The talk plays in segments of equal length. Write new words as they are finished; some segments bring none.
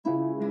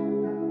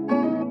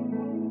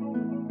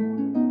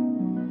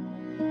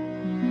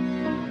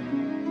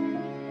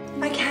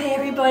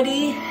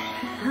everybody.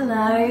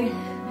 Hello.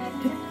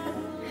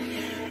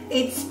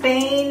 It's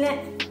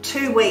been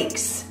 2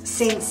 weeks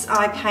since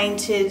I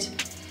painted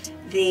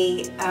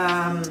the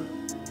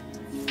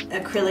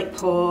acrylic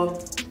pour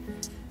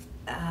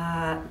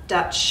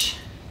Dutch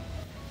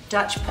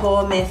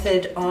pour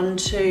method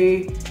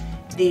onto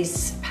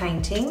this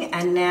painting,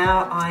 and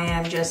now I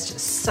am just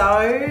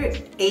so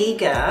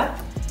eager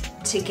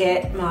to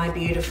get my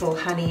beautiful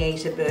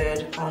Honeyeater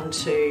bird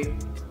onto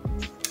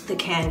the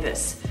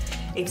canvas.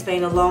 It's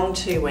been a long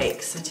 2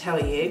 weeks, I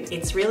tell you.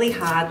 It's really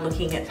hard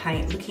looking at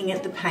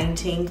the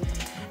painting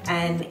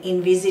and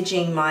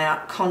envisaging my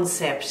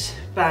concept,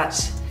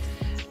 but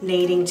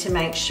needing to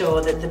make sure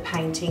that the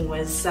painting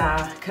was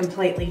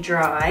completely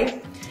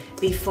dry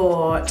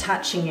before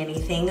touching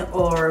anything,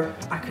 or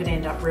I could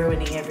end up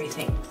ruining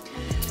everything.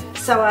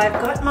 So I've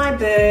got my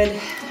bird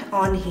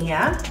on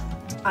here.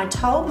 I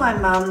told my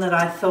mum that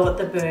I thought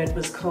the bird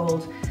was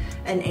called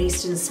an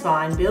Eastern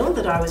Spinebill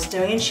that I was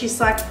doing, and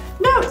she's like,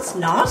 no, it's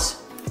not.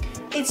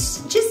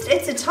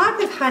 It's a type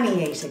of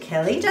Honeyeater,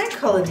 Kelly. Don't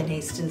call it an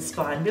Eastern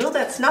Spinebill.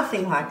 That's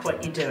nothing like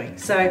what you're doing.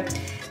 So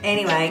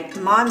anyway,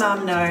 my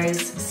mum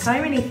knows so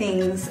many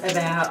things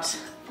about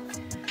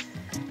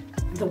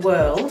the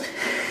world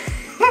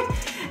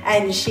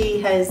and she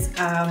has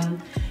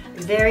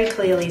very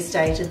clearly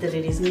stated that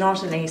it is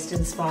not an Eastern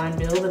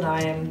Spinebill that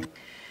I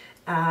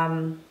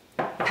am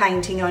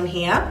painting on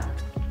here.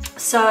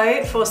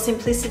 So for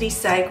simplicity's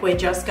sake, we're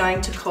just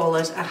going to call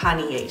it a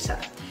Honeyeater.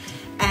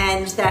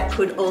 And that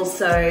could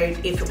also,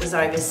 if it was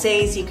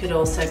overseas, you could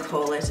also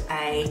call it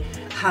a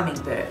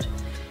hummingbird.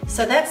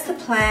 So that's the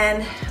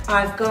plan.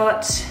 I've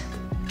got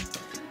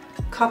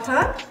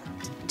copper,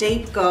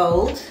 deep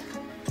gold,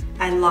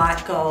 and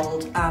light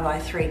gold are my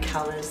 3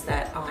 colours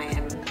that I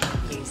am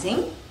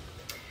using.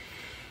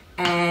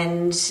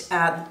 And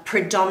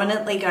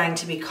predominantly going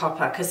to be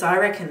copper, because I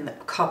reckon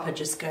that copper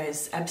just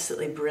goes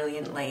absolutely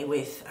brilliantly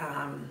with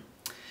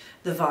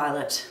the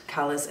violet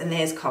colours. And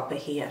there's copper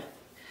here.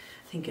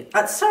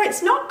 Sorry,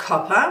 it's not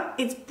copper,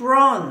 it's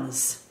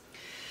bronze.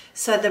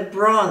 So the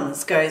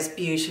bronze goes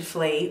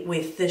beautifully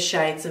with the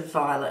shades of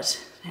violet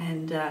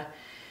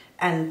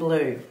and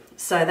blue.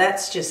 So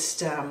that's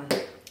just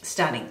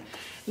stunning.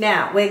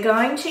 Now we're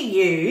going to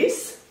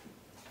use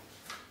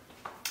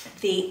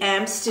the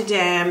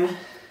Amsterdam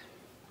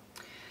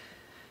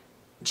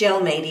gel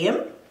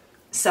medium.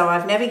 So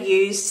I've never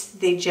used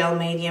the gel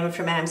medium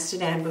from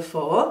Amsterdam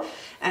before,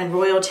 and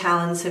Royal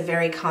Talens have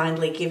very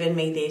kindly given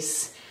me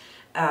this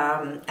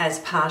as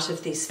part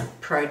of this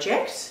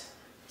project.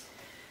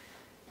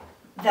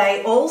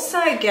 They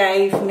also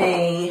gave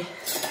me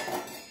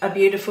a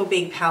beautiful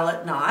big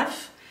palette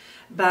knife,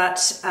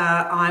 but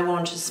I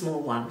want a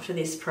small one for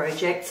this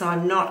project, so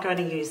I'm not going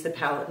to use the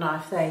palette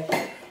knife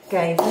they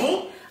gave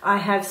me. I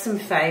have some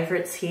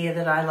favourites here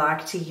that I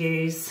like to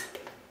use,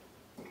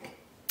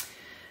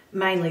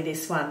 mainly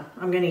this one.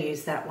 I'm going to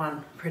use that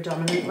one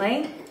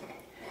predominantly,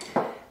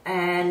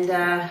 and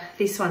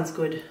this one's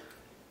good.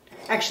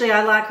 Actually,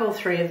 I like all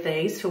 3 of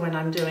these for when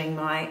I'm doing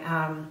my,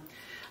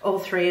 all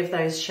 3 of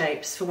those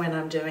shapes for when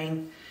I'm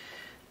doing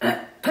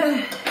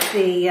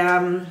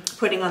the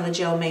putting on the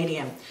gel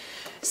medium.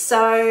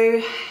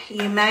 So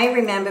you may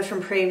remember from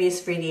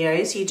previous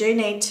videos, you do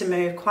need to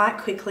move quite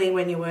quickly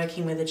when you're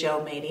working with a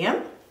gel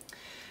medium.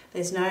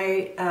 There's no,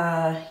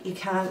 you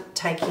can't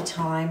take your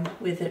time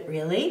with it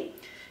really.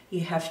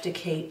 You have to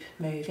keep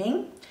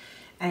moving,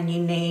 and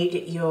you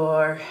need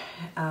your,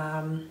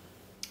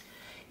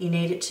 you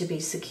need it to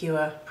be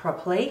secure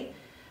properly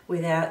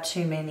without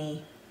too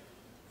many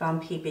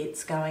bumpy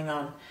bits going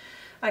on.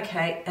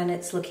 Okay, and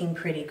it's looking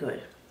pretty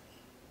good.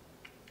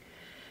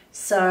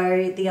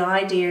 So the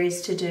idea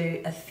is to do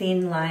a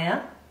thin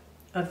layer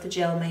of the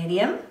gel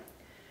medium.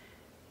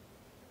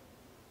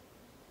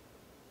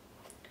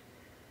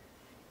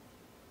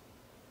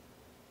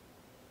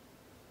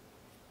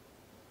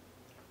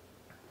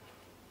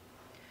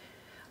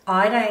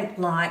 I don't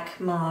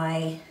like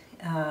my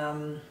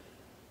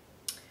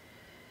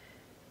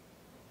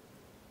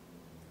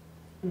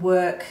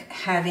work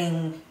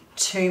having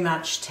too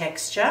much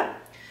texture.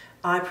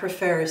 I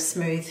prefer a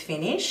smooth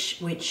finish,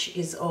 which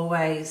is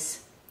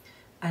always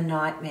a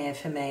nightmare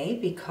for me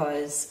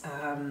because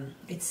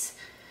it's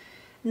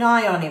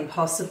nigh on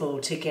impossible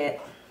to get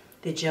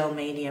the gel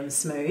medium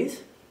smooth,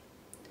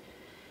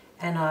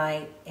 and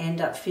I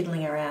end up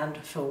fiddling around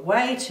for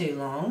way too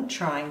long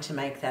trying to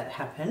make that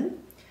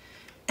happen,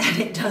 and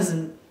it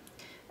doesn't.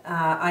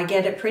 I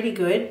get it pretty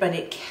good, but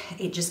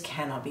it just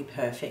cannot be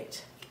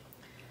perfect.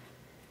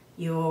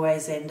 You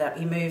always end up,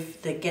 you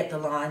get the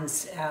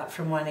lines out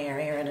from one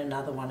area and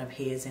another one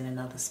appears in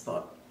another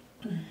spot.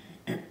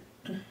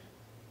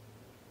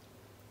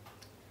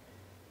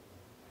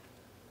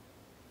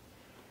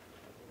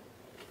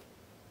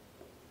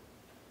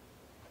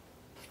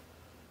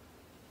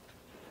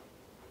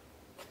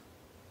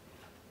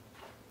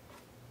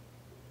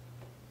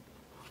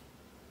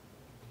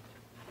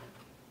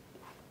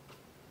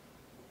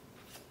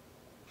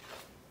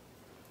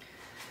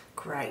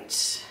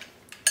 Great.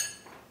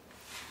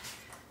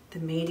 The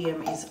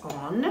medium is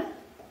on.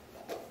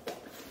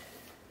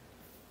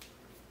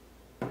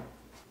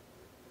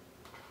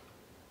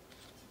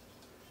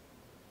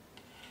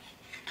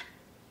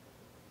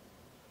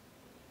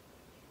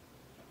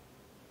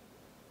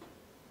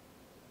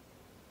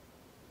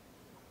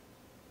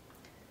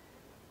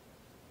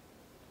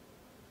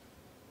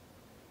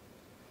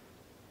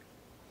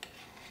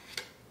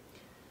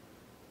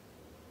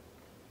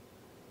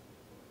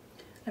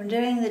 I'm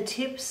doing the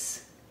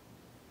tips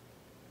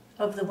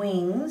of the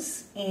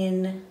wings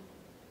in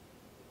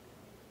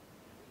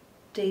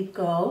deep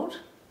gold.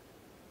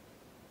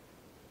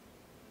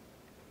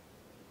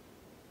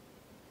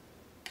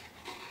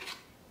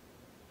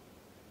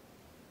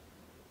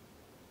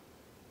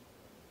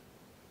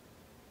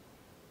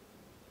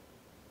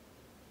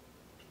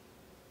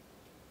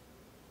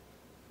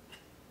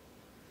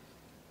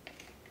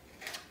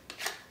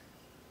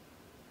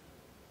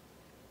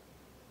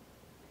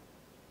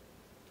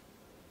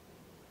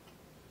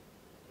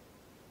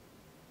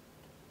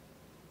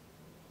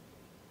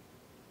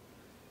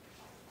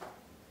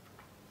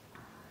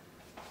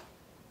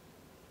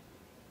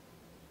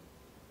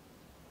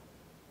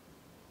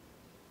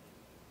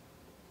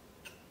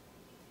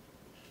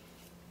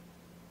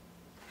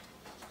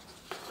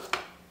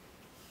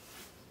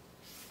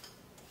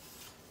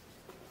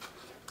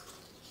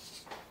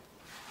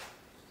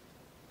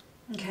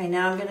 Okay,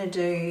 now I'm going to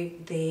do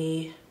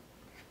the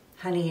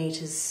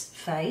Honeyeater's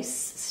face,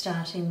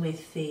 starting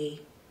with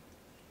the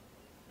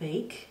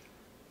beak.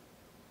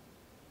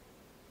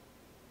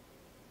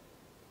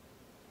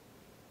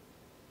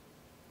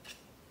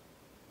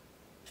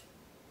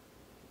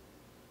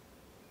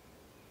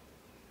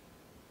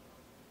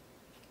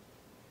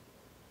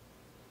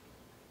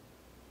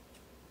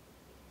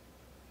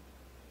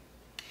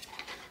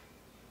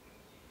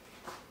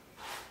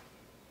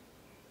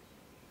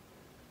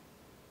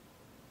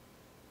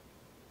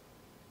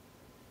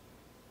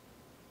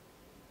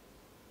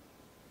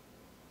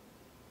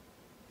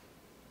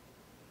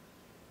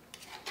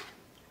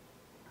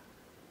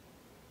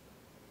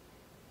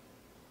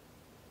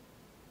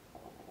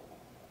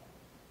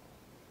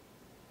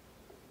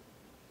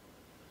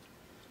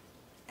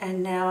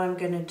 And now I'm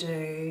going to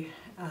do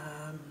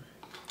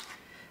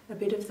a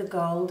bit of the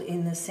gold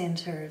in the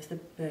center of the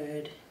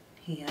bird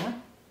here.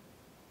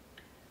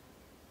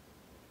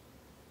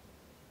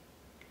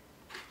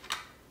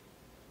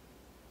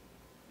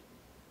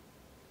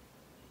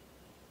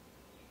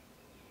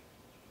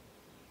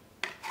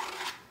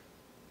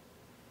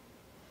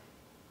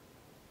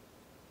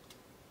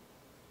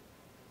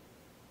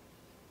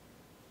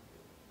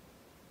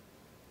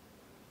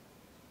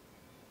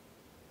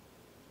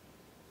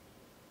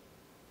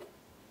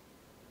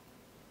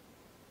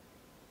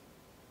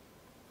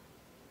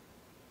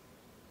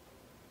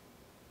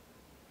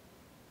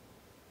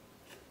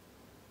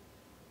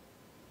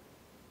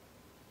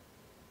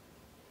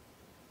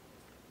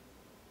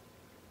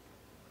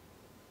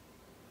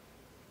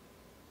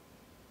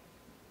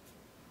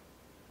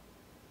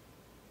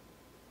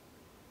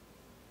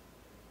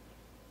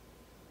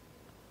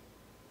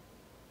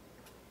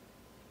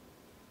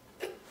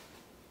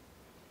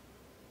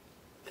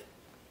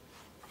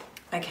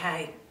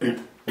 Okay.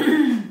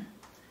 I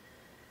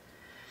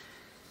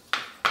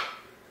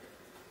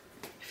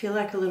feel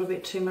like a little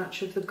bit too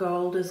much of the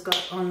gold has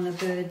got on the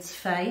bird's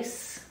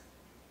face,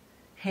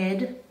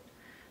 head.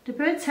 Do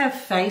birds have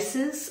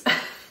faces?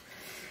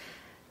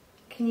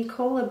 Can you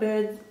call a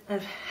bird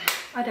a...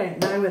 I don't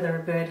know whether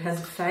a bird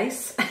has a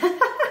face.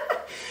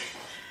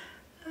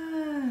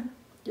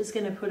 Just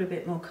going to put a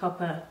bit more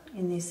copper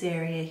in this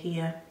area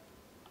here.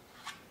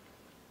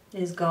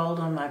 There's gold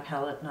on my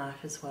palette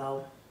knife as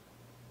well.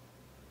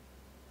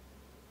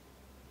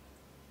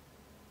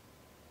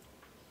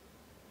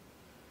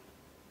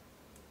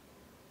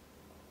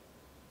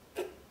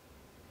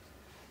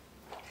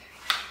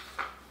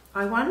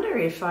 I wonder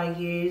if I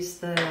use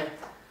the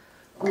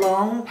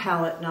long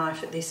palette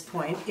knife at this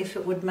point, if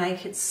it would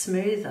make it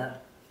smoother.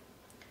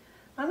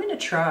 I'm going to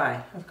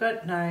try. I've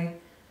got no...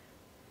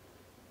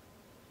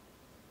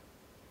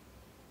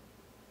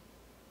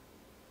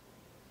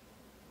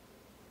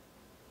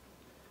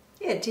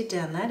 Yeah, it did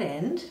down that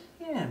end.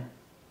 Yeah.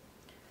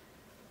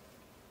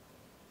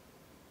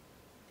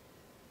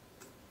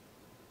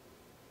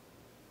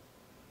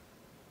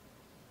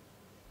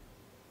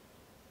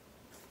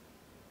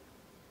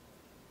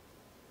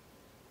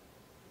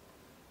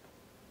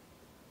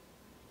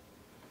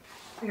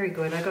 Very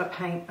good. I got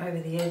paint over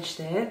the edge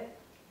there.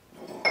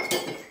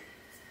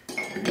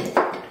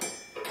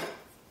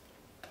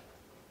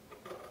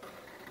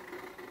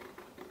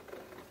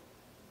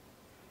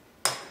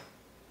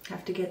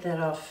 Have to get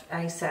that off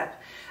ASAP.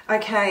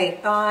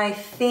 Okay, I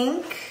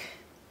think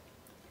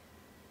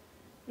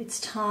it's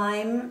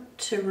time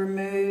to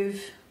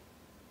remove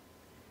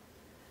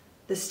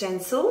the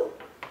stencil.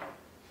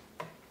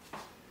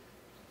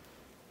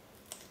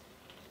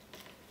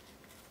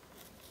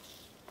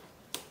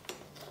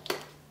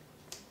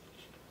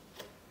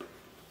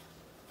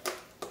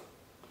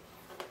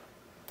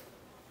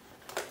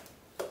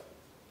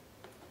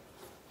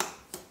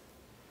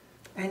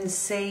 And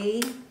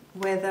see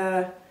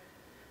whether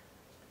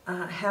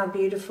how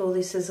beautiful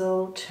this has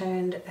all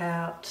turned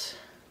out.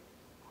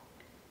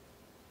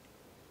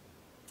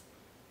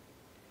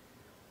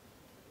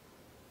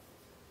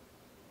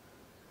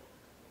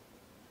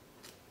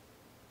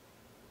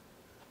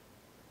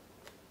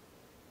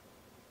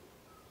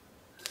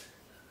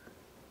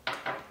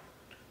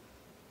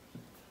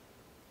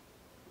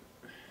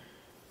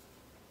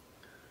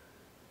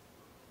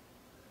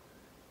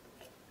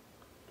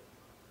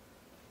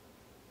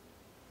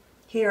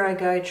 here I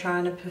go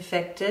trying to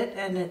perfect it,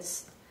 and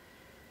it's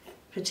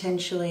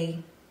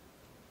potentially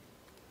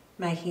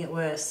making it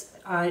worse.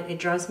 It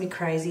drives me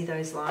crazy,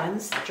 those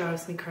lines. It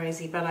drives me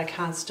crazy, but I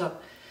can't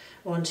stop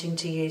wanting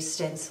to use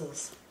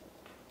stencils.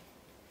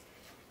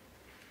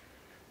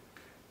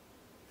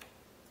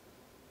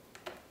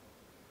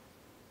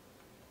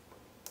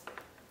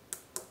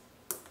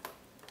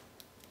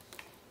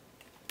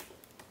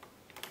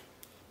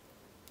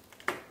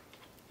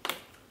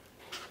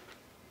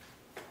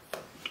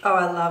 Oh,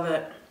 I love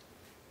it.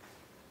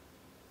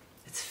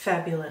 It's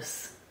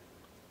fabulous.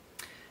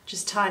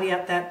 Just tidy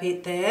up that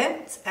bit there.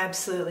 It's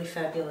absolutely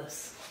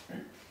fabulous.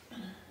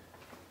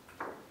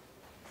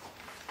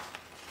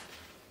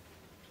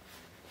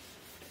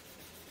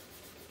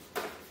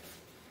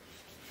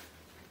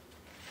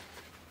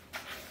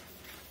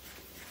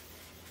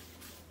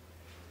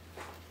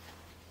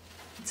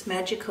 It's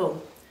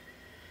magical.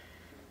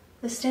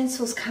 The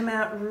stencils come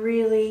out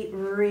really,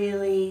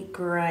 really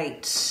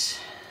great.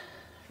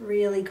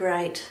 Really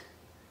great.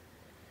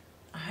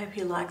 I hope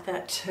you like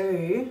that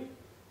too.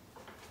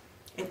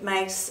 It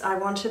makes, I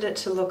wanted it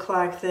to look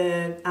like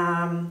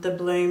the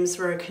blooms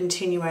were a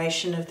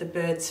continuation of the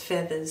bird's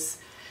feathers,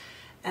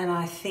 and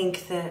I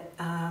think that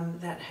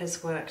that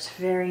has worked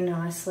very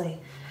nicely.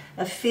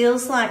 It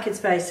feels like it's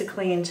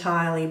basically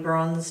entirely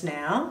bronze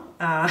now.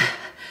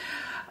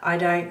 I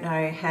don't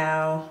know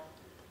how,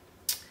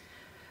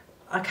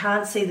 I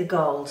can't see the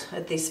gold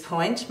at this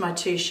point, my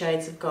 2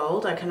 shades of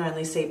gold. I can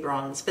only see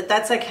bronze, but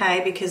that's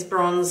okay because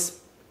bronze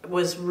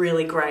was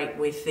really great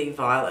with the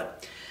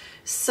violet.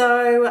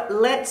 So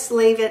let's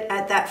leave it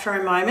at that for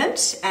a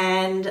moment,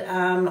 and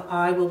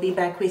I will be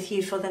back with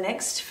you for the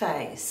next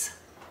phase.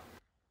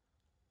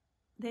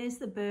 There's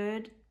the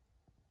bird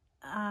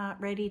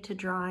ready to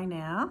dry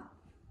now,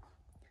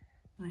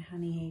 my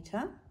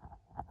Honeyeater.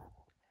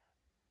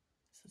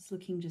 So it's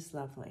looking just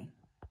lovely.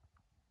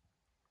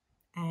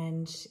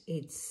 And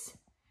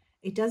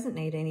it doesn't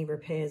need any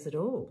repairs at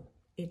all.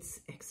 It's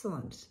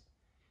excellent.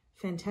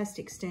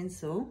 Fantastic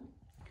stencil.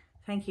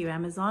 Thank you,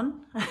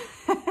 Amazon.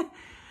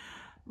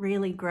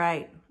 Really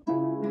great.